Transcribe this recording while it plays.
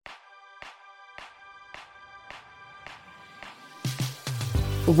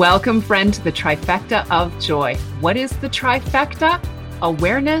Welcome, friend, to the trifecta of joy. What is the trifecta?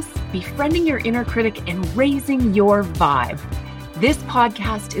 Awareness, befriending your inner critic, and raising your vibe. This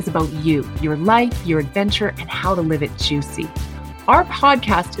podcast is about you, your life, your adventure, and how to live it juicy. Our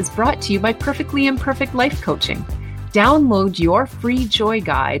podcast is brought to you by Perfectly Imperfect Life Coaching. Download your free joy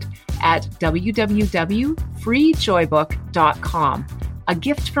guide at www.freejoybook.com. A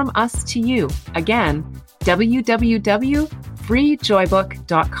gift from us to you. Again,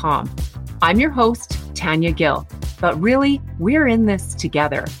 www.freejoybook.com. I'm your host, Tanya Gill, but really, we're in this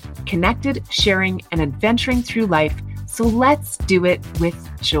together, connected, sharing, and adventuring through life. So let's do it with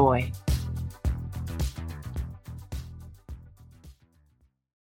joy.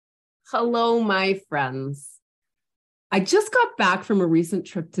 Hello, my friends. I just got back from a recent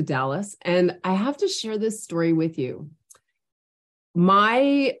trip to Dallas, and I have to share this story with you.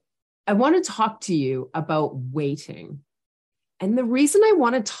 I want to talk to you about waiting. And the reason I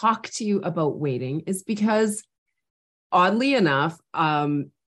want to talk to you about waiting is because, oddly enough, I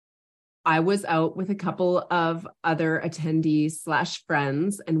was out with a couple of other attendees /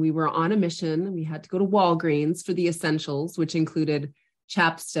 friends, and we were on a mission. We had to go to Walgreens for the essentials, which included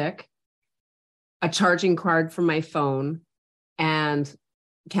chapstick, a charging cord for my phone, and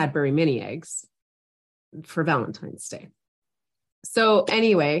Cadbury mini eggs for Valentine's Day. So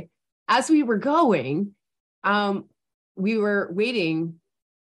anyway, as we were going, we were waiting,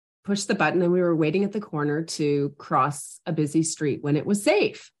 push the button, and we were waiting at the corner to cross a busy street when it was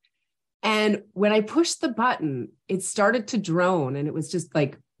safe. And when I pushed the button, it started to drone, and it was just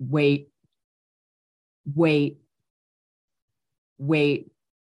like, wait.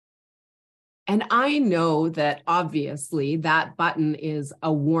 And I know that obviously that button is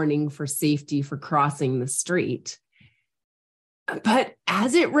a warning for safety for crossing the street. But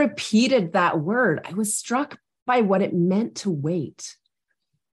as it repeated that word, I was struck by what it meant to wait.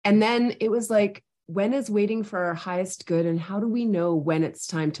 And then it was like, when is waiting for our highest good? And how do we know when it's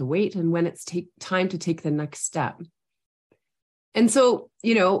time to wait and when it's time to take the next step? And so,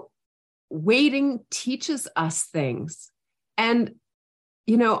 waiting teaches us things. And,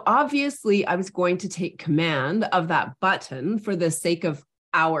 obviously I was going to take command of that button for the sake of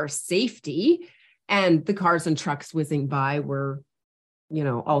our safety. And the cars and trucks whizzing by were,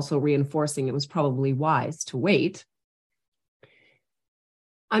 also reinforcing it was probably wise to wait.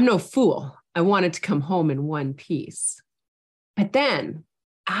 I'm no fool. I wanted to come home in one piece. But then,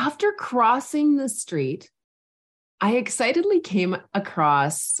 after crossing the street, we came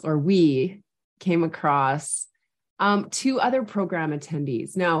across two other program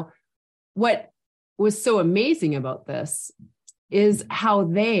attendees. Now, what was so amazing about this is how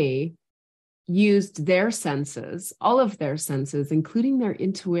they used their senses, all of their senses, including their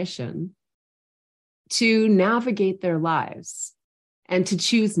intuition, to navigate their lives and to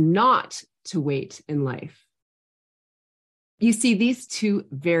choose not to wait in life. You see, these two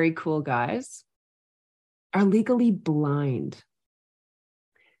very cool guys are legally blind.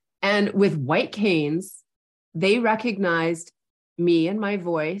 And with white canes, they recognized me and my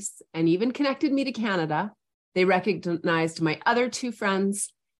voice and even connected me to Canada. They recognized my other two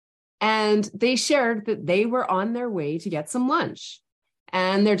friends, and they shared that they were on their way to get some lunch,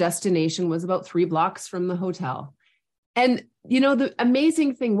 and their destination was about 3 blocks from the hotel. And, the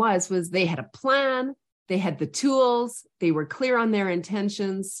amazing thing was they had a plan, they had the tools, they were clear on their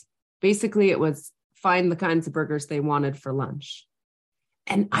intentions. Basically, it was find the kinds of burgers they wanted for lunch.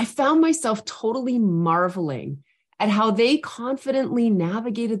 And I found myself totally marveling at how they confidently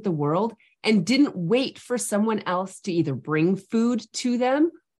navigated the world and didn't wait for someone else to either bring food to them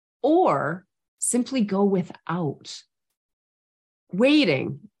or simply go without.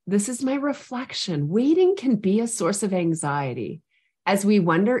 Waiting, this is my reflection. Waiting can be a source of anxiety as we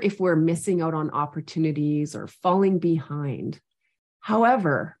wonder if we're missing out on opportunities or falling behind.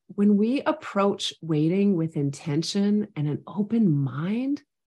 However, when we approach waiting with intention and an open mind,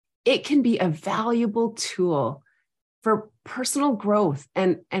 it can be a valuable tool for personal growth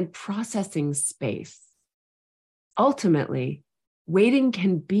and processing space. Ultimately, waiting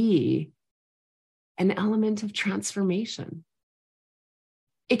can be an element of transformation.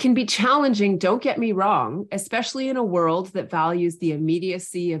 It can be challenging, don't get me wrong, especially in a world that values the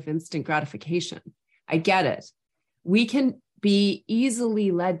immediacy of instant gratification. I get it. We can be easily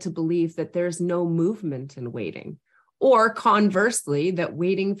led to believe that there's no movement in waiting, or conversely, that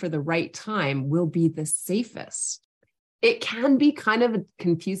waiting for the right time will be the safest. It can be kind of a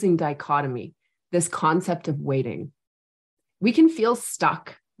confusing dichotomy, this concept of waiting. We can feel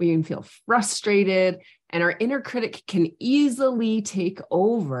stuck, we can feel frustrated, and our inner critic can easily take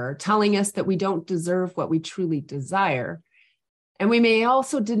over, telling us that we don't deserve what we truly desire. And we may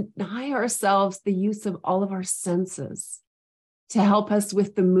also deny ourselves the use of all of our senses to help us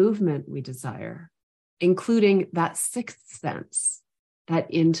with the movement we desire, including that sixth sense,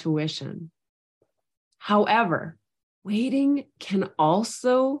 that intuition. However, waiting can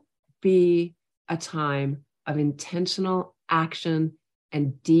also be a time of intentional action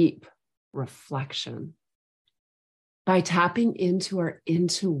and deep reflection. By tapping into our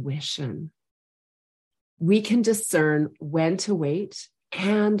intuition, we can discern when to wait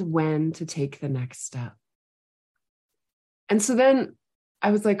and when to take the next step. And so then I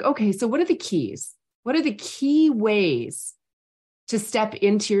was like, okay, so what are the keys? What are the key ways to step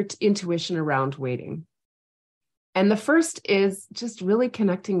into your intuition around waiting? And the first is just really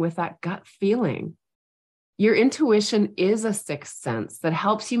connecting with that gut feeling. Your intuition is a sixth sense that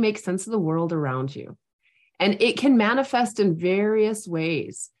helps you make sense of the world around you. And it can manifest in various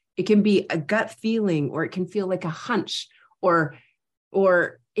ways. It can be a gut feeling, or it can feel like a hunch, or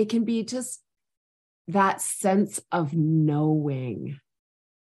it can be just that sense of knowing.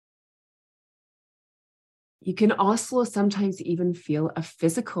 You can also sometimes even feel a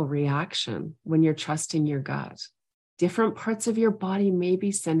physical reaction when you're trusting your gut. Different parts of your body may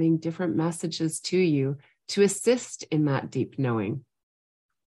be sending different messages to you to assist in that deep knowing.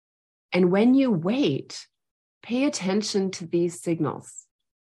 And when you wait, pay attention to these signals.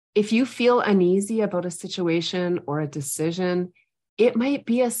 If you feel uneasy about a situation or a decision, it might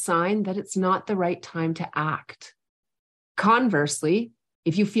be a sign that it's not the right time to act. Conversely,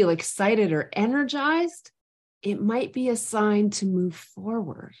 if you feel excited or energized, it might be a sign to move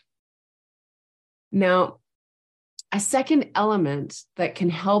forward. Now, a second element that can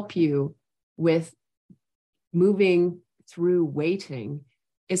help you with moving through waiting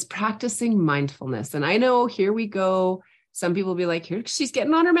is practicing mindfulness. And I know, here we go. Some people will be like, here, she's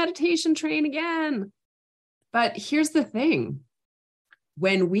getting on her meditation train again. But here's the thing.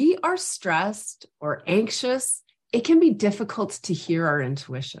 When we are stressed or anxious, it can be difficult to hear our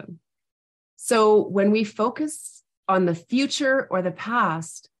intuition. So when we focus on the future or the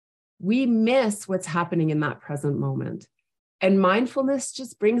past, we miss what's happening in that present moment. And mindfulness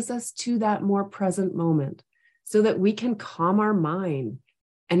just brings us to that more present moment so that we can calm our mind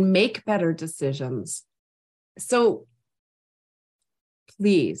and make better decisions. So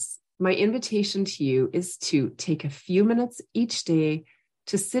please, my invitation to you is to take a few minutes each day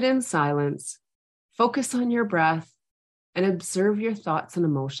to sit in silence, focus on your breath, and observe your thoughts and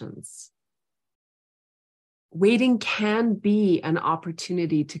emotions. Waiting can be an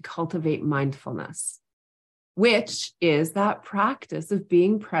opportunity to cultivate mindfulness, which is that practice of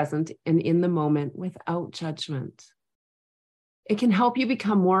being present and in the moment without judgment. It can help you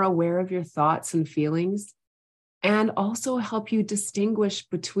become more aware of your thoughts and feelings, and also help you distinguish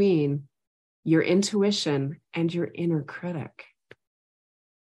between your intuition and your inner critic.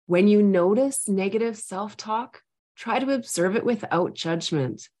 When you notice negative self-talk, try to observe it without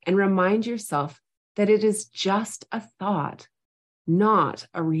judgment and remind yourself that it is just a thought, not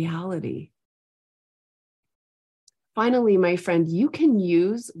a reality. Finally, my friend, you can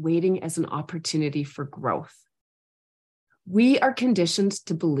use waiting as an opportunity for growth. We are conditioned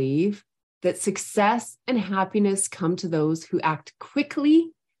to believe that success and happiness come to those who act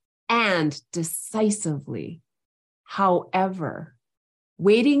quickly and decisively. However,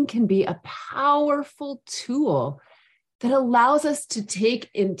 waiting can be a powerful tool that allows us to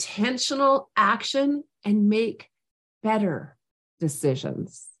take intentional action and make better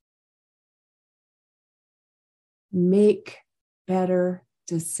decisions. Make better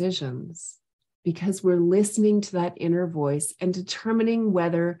decisions because we're listening to that inner voice and determining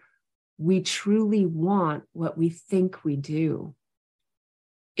whether we truly want what we think we do.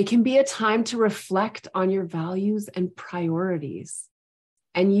 It can be a time to reflect on your values and priorities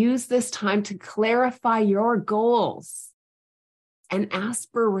and use this time to clarify your goals and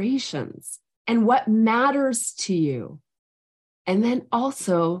aspirations and what matters to you. And then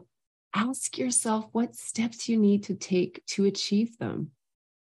also ask yourself what steps you need to take to achieve them.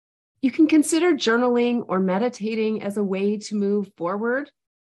 You can consider journaling or meditating as a way to move forward.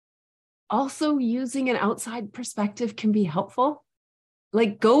 Also, using an outside perspective can be helpful.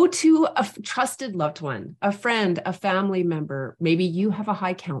 Like, go to a trusted loved one, a friend, a family member. Maybe you have a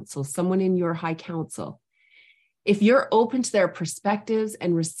high counsel, someone in your high counsel. If you're open to their perspectives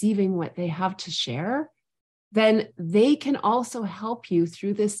and receiving what they have to share, then they can also help you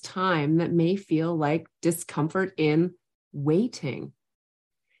through this time that may feel like discomfort in waiting.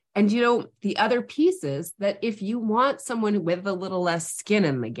 And the other piece is that if you want someone with a little less skin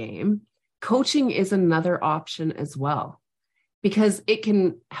in the game, coaching is another option as well, because it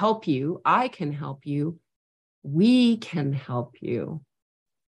can help you. I can help you we can help you.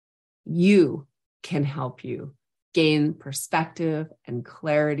 You can help you gain perspective and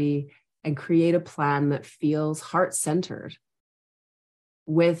clarity and create a plan that feels heart-centered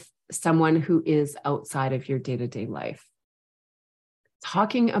with someone who is outside of your day-to-day life.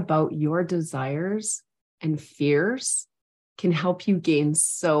 Talking about your desires and fears can help you gain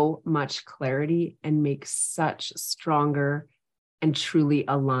so much clarity and make such stronger and truly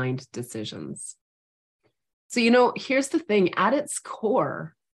aligned decisions. So, here's the thing. At its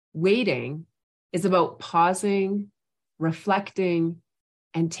core, waiting is about pausing, reflecting,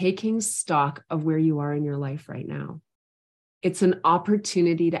 and taking stock of where you are in your life right now. It's an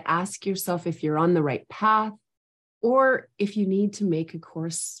opportunity to ask yourself if you're on the right path or if you need to make a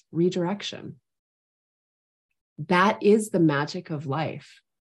course redirection. That is the magic of life.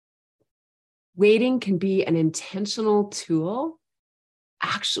 Waiting can be an intentional tool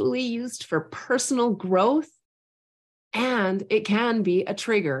actually used for personal growth, and it can be a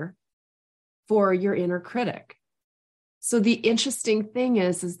trigger for your inner critic. So the interesting thing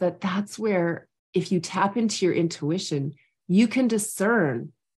is that that's where, if you tap into your intuition, you can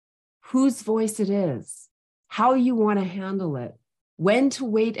discern whose voice it is, how you want to handle it, when to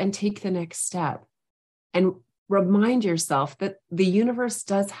wait and take the next step, and remind yourself that the universe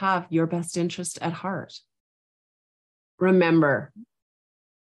does have your best interest at heart. Remember,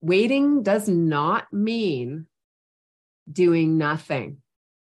 waiting does not mean doing nothing.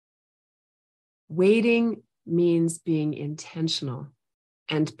 Waiting means being intentional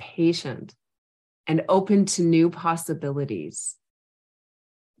and patient and open to new possibilities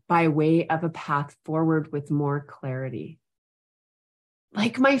by way of a path forward with more clarity.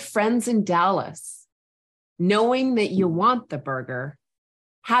 Like my friends in Dallas, knowing that you want the burger,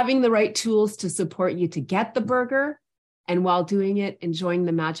 having the right tools to support you to get the burger, and while doing it, enjoying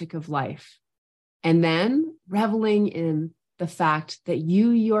the magic of life. And then reveling in the fact that you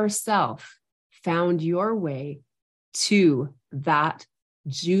yourself found your way to that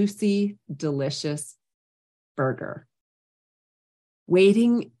juicy, delicious burger.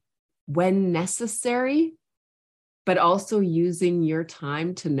 Waiting when necessary, but also using your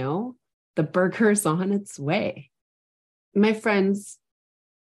time to know the burger's on its way. My friends,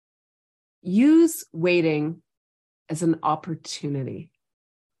 use waiting as an opportunity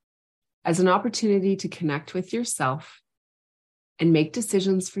to connect with yourself and make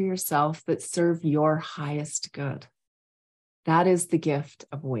decisions for yourself that serve your highest good. That is the gift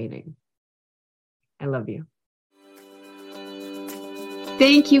of waiting. I love you.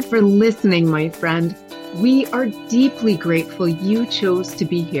 Thank you for listening, my friend. We are deeply grateful you chose to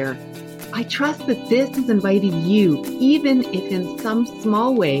be here. I trust that this has invited you, even if in some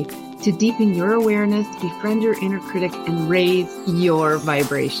small way, to deepen your awareness, befriend your inner critic, and raise your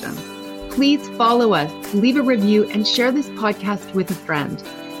vibration. Please follow us, leave a review, and share this podcast with a friend.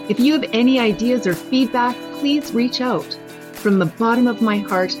 If you have any ideas or feedback, please reach out. From the bottom of my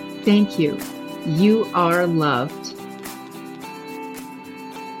heart, thank you. You are loved.